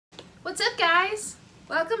What's up, guys?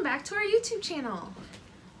 Welcome back to our YouTube channel.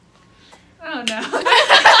 Oh no.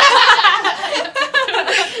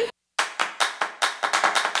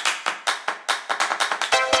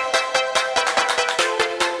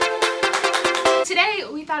 Today,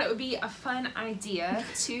 we thought it would be a fun idea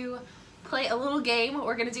to play a little game.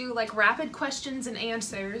 We're gonna do like rapid questions and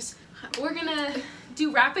answers. We're gonna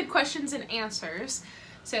do rapid questions and answers.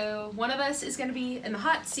 So one of us is gonna be in the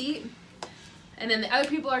hot seat, and then the other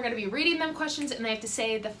people are gonna be reading them questions, and they have to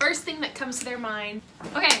say the first thing that comes to their mind.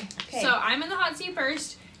 Okay, so I'm in the hot seat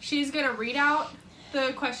first. She's gonna read out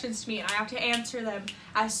the questions to me, and I have to answer them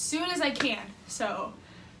as soon as I can. So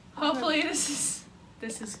hopefully this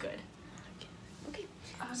is good. Okay.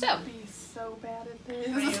 I'm So. gonna be so bad at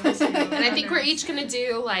this. And I think we're each gonna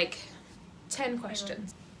do like 10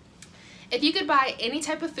 questions. If you could buy any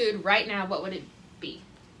type of food right now, what would it be?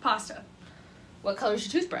 Pasta. What color is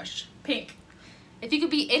your toothbrush? Pink. If you could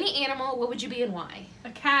be any animal, what would you be and why? A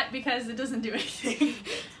cat because it doesn't do anything.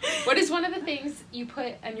 What is one of the things you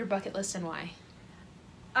put on your bucket list and why?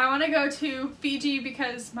 I want to go to Fiji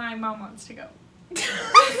because my mom wants to go.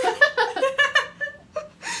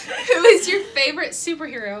 Who is your favorite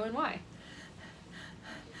superhero and why?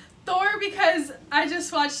 Thor because I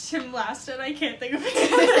just watched him last and I can't think of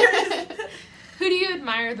it. Who do you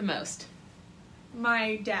admire the most?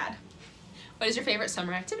 My dad. What is your favorite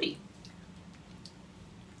summer activity?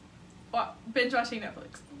 Well, binge watching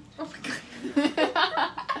Netflix. Oh my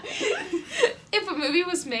god. If a movie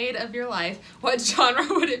was made of your life, what genre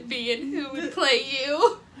would it be and who would play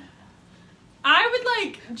you? I would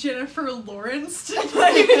like Jennifer Lawrence to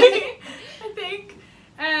play me, I think.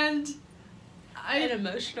 And An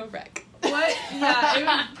emotional wreck. what? Yeah, it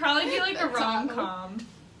would probably be like a rom-com.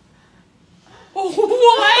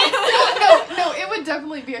 What? No, it would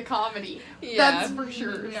definitely be a comedy. Yeah. That's for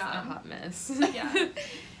sure. A Yeah. hot mess. Yeah.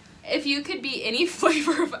 If you could be any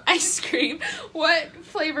flavor of ice cream, what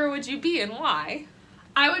flavor would you be and why?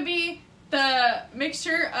 I would be the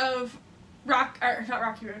mixture of not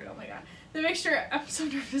Rocky Road, oh my god. The mixture, I'm so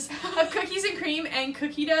nervous, of cookies and cream and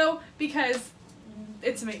cookie dough because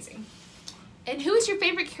it's amazing. And who is your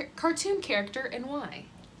favorite cartoon character and why?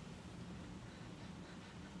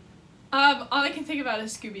 All I can think about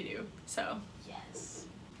is Scooby-Doo, so. Yes.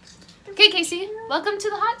 Okay, Casey, welcome to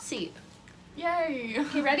the hot seat. Yay.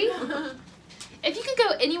 Okay, ready? If you could go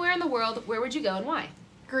anywhere in the world, where would you go and why?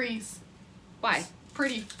 Grease. Why?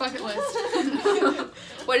 Pretty bucket list.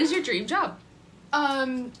 What is your dream job?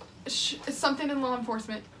 Something in law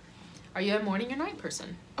enforcement. Are you a morning or night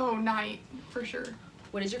person? Oh, night, for sure.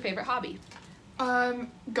 What is your favorite hobby?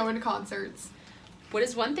 Going to concerts. What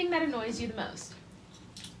is one thing that annoys you the most?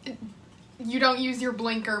 You don't use your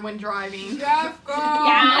blinker when driving. Yes, girl!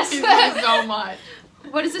 Yes. It is so much.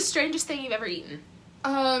 What is the strangest thing you've ever eaten?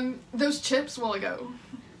 Those chips while ago.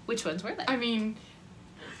 Which ones were they? I mean,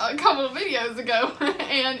 a couple of videos ago,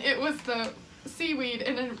 and it was the seaweed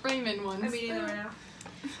and a ramen ones. I'm eating them right now.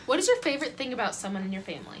 What is your favorite thing about someone in your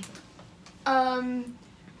family?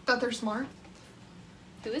 That they're smart.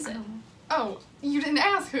 Who is it? Oh, you didn't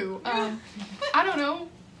ask who. I don't know.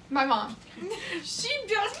 My mom. She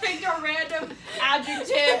just picked a random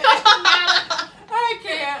adjective. I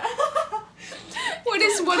can't. What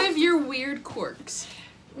is one of your weird quirks?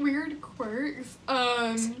 Weird quirks.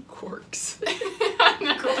 Quirks. Like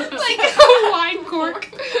Like a wine cork.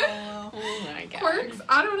 Oh my god. quirks.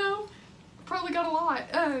 I don't know. Probably got a lot.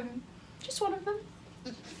 Just one of them.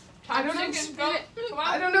 I don't know.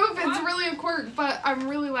 I don't know if it's really a quirk, but I'm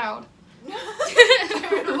really loud.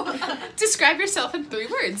 Describe yourself in 3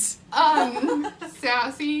 words.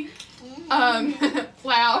 Sassy.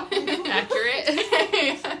 Loud. Accurate.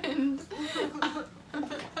 And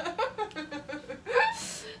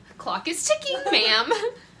Clock is ticking, ma'am.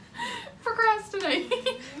 procrastinating.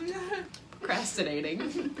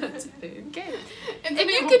 Procrastinating. That's it. Okay. And If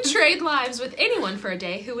you could trade lives with anyone for a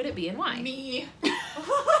day, who would it be and why? me.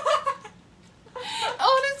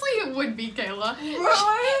 Honestly, it would be Kayla.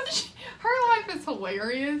 Her life is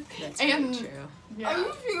hilarious. That's and very true. yeah. Are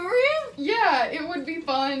you serious? Yeah, it would be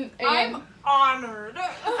fun. And I'm honored.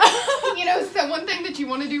 you know, so one thing that you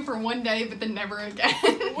want to do for one day, but then never again.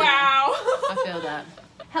 Wow. I feel that.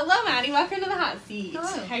 Hello, Maddie. Welcome to the hot seat.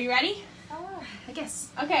 Hello. Are you ready? I guess.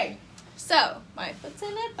 Okay. So, my foot's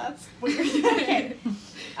in it. That's weird. Okay.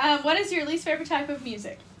 What is your least favorite type of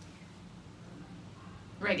music?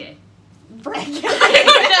 Reggae. Reggae. I don't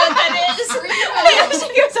know what that is. Remo. She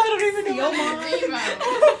goes, I don't even know.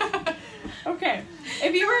 Remo. Okay.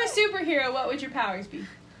 If you were a superhero, what would your powers be?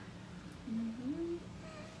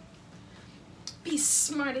 Be He's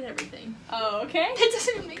smart at everything. Oh, okay. That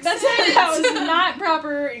doesn't even make That's sense. that was not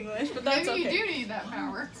proper English, but that's Maybe okay. you do need that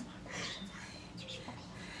power.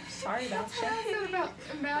 Sorry about Is that about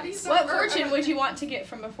Maddie's What number? fortune would you want to get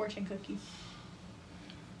from a fortune cookie?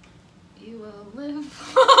 You will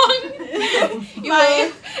live long. You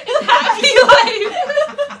will happy life.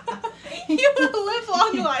 You will live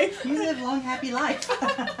long life. You live long, happy life.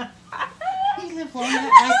 You live long,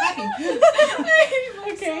 life happy.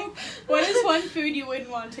 Okay. What is one food you wouldn't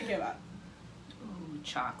want to give up? Ooh,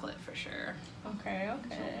 chocolate for sure. Okay.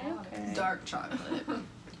 Dark chocolate.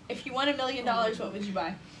 If you won $1 million, what would you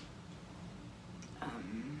buy? A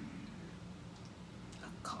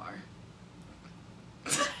car.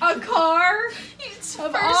 A car? It's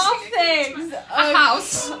Of first all thing. things. A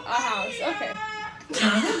house. A house. Okay.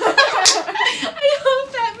 I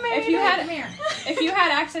hope that made If you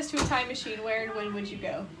had access to a time machine, where and when would you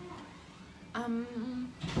go?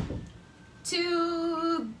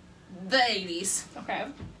 To the 80s. Okay.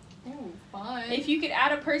 Ooh, fun. If you could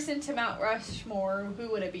add a person to Mount Rushmore, who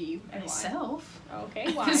would it be and why? Myself.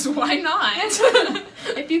 Okay, why? Because why not?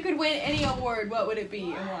 If you could win any award, what would it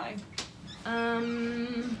be and why?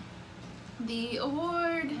 The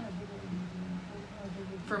award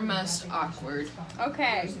for most awkward.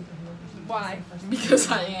 Okay. Why?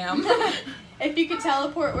 Because I am. If you could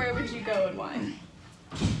teleport, where would you go and why?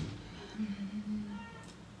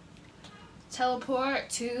 Teleport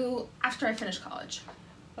to after I finish college.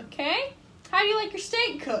 Okay. How do you like your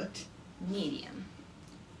steak cooked? Medium.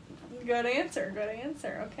 Good answer.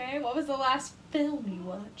 Okay. What was the last film you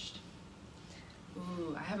watched?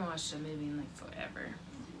 Ooh, I haven't watched a movie in like forever.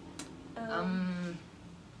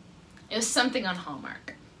 It was something on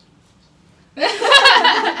Hallmark.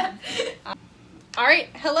 All right.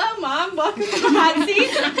 Hello, Mom. Welcome to the hot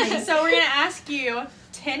seat. So we're going to ask you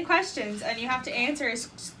 10 questions, and you have to answer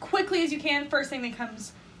as quickly as you can, first thing that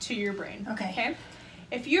comes to your brain. Okay.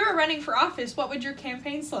 If you were running for office, what would your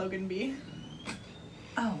campaign slogan be?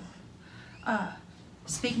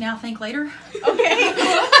 Speak now, think later. Okay.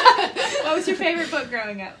 What was your favorite book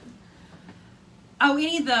growing up? Oh,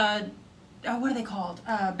 any of the, what are they called?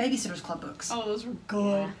 Babysitter's Club books. Oh, those were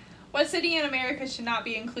good. What city in America should not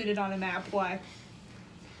be included on a map? Why?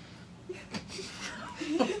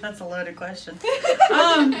 That's a loaded question.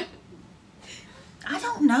 I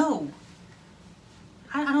don't know.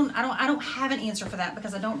 I don't have an answer for that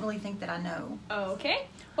because I don't really think that I know. Okay.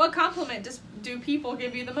 What compliment do people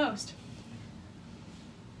give you the most?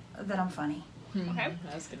 That I'm funny. Okay.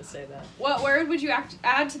 I was gonna say that. What word would you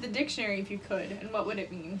add to the dictionary if you could, and what would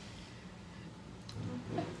it mean?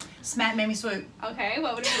 Smack made me swoop. Okay,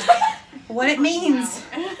 what would it mean? What it means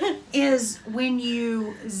is when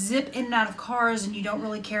you zip in and out of cars and you don't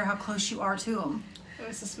really care how close you are to them. It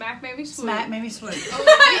was a smack maybe swoop. Smack made me swoop. We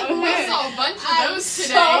saw a bunch of those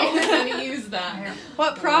today. I'm gonna use that.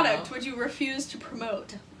 What product would you refuse to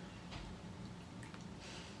promote?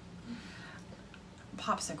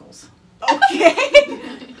 Popsicles.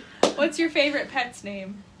 Okay. What's your favorite pet's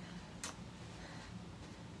name?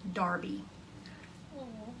 Darby.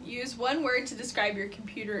 Use one word to describe your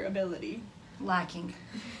computer ability. Lacking.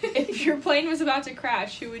 If your plane was about to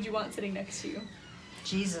crash, who would you want sitting next to you?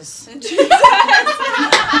 Jesus. Which of the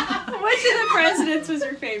presidents was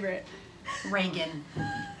your favorite? Reagan.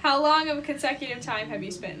 How long of a consecutive time have you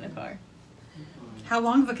spent in the car? How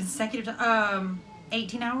long of a consecutive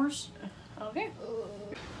 18 hours? Okay.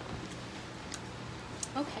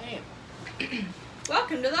 Okay.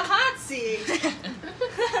 Welcome to the hot seat.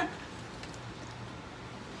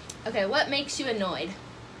 Okay, what makes you annoyed?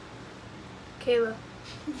 Kayla.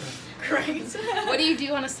 Great. What do you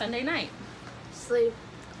do on a Sunday night? Sleep.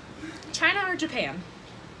 China or Japan?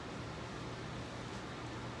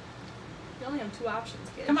 You only have two options,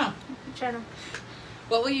 kid. Come on. China.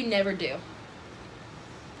 What will you never do?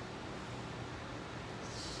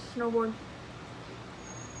 Snowboard.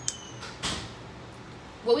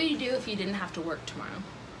 What would you do if you didn't have to work tomorrow?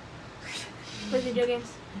 Play video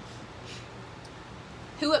games.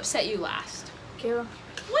 Who upset you last? Kayla.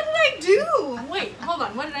 What did I do? Wait, hold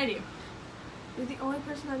on. What did I do? You're the only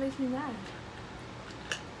person that makes me mad.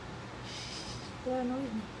 That annoys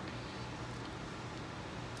me.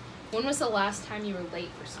 When was the last time you were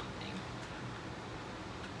late for something?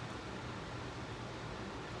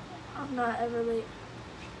 I'm not ever late.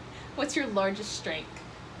 What's your largest strength?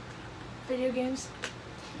 Video games.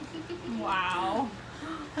 Wow.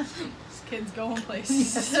 This kid's going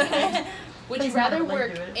places. Would you Doesn't matter rather what work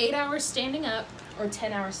you do. 8 hours standing up or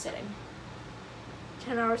 10 hours sitting?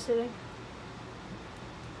 10 hours sitting.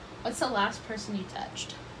 What's the last person you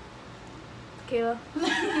touched? Kayla.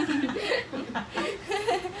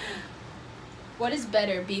 What is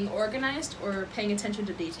better, being organized or paying attention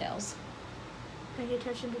to details? Paying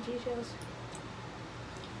attention to details.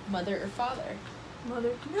 Mother or father? Mother.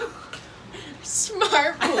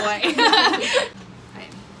 Smart boy. Right.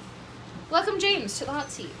 Welcome, James, to the hot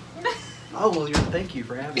seat. Oh, well, thank you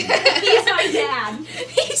for having me. He's my dad.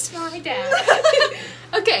 He's my dad.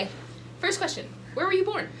 Okay, first question. Where were you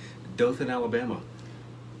born? Dothan, Alabama.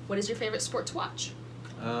 What is your favorite sport to watch?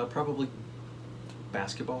 Probably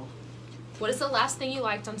basketball. What is the last thing you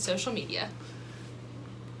liked on social media?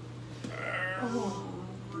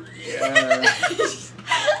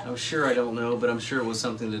 I'm sure I don't know, but I'm sure it was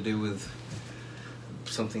something to do with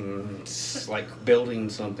something like building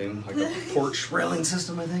something, like a porch railing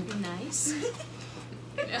system, I think. Nice.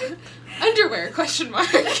 Underwear, question mark.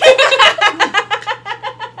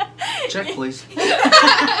 Check, please.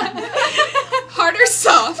 Hard or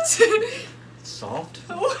soft? Soft?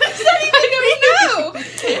 What does that even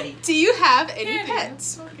mean? Do you have any Candy.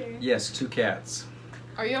 pets? Okay. Yes, 2 cats.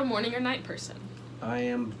 Are you a morning or night person? I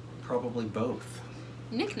am probably both.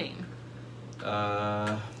 Nickname?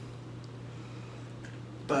 My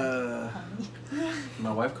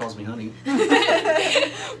wife calls me honey.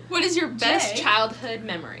 What is your best Jay? childhood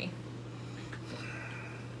memory?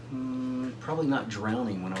 Probably not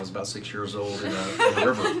drowning when I was about 6 years old in a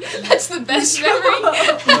river. That's the best memory.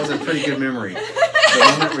 That was a pretty good memory. The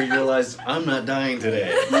moment where you realize, I'm not dying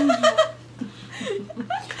today. What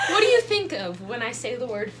do you think of when I say the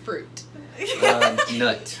word fruit?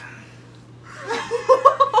 Nut.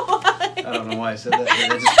 I don't know why I said that,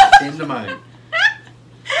 but it just came to mind.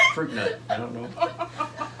 Fruit nut. I don't know.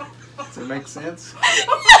 Does it make sense?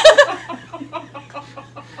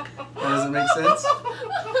 Does it make sense?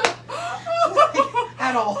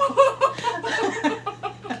 At all.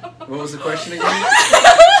 What was the question again?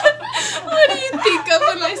 What do you think of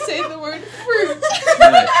when I say the word fruit?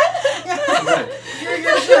 Nut. Nut.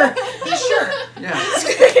 You're sure. He's sure. Yeah.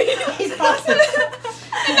 He's positive.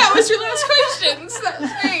 And that was your last questions. That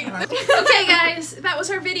was great. Okay, guys, that was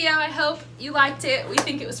our video. I hope you liked it. We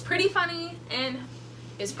think it was pretty funny and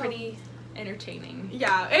it's pretty entertaining.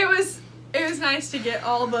 Yeah, it was nice to get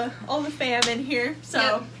all the fam in here. So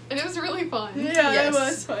Yep. And it was really fun. yeah, Yes. it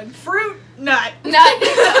was fun. Fruit nut. Nut.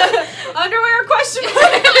 Underwear question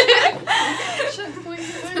mark. Check,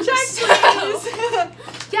 please. Check So, please.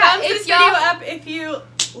 Yeah, Thumbs this if video y'all up if you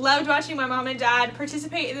loved watching my mom and dad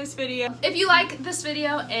participate in this video. if you like this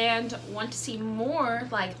video and want to see more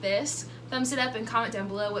like this, thumbs it up and comment down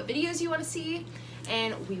below what videos you want to see,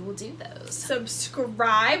 and we will do those.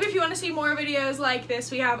 Subscribe if you want to see more videos like this.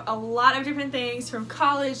 We have a lot of different things, from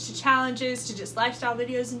college to challenges to just lifestyle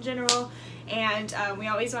videos in general, and we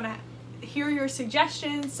always want to hear your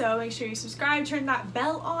suggestions, so make sure you subscribe, turn that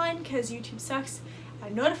bell on because YouTube sucks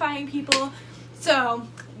at notifying people. So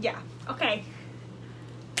yeah, okay,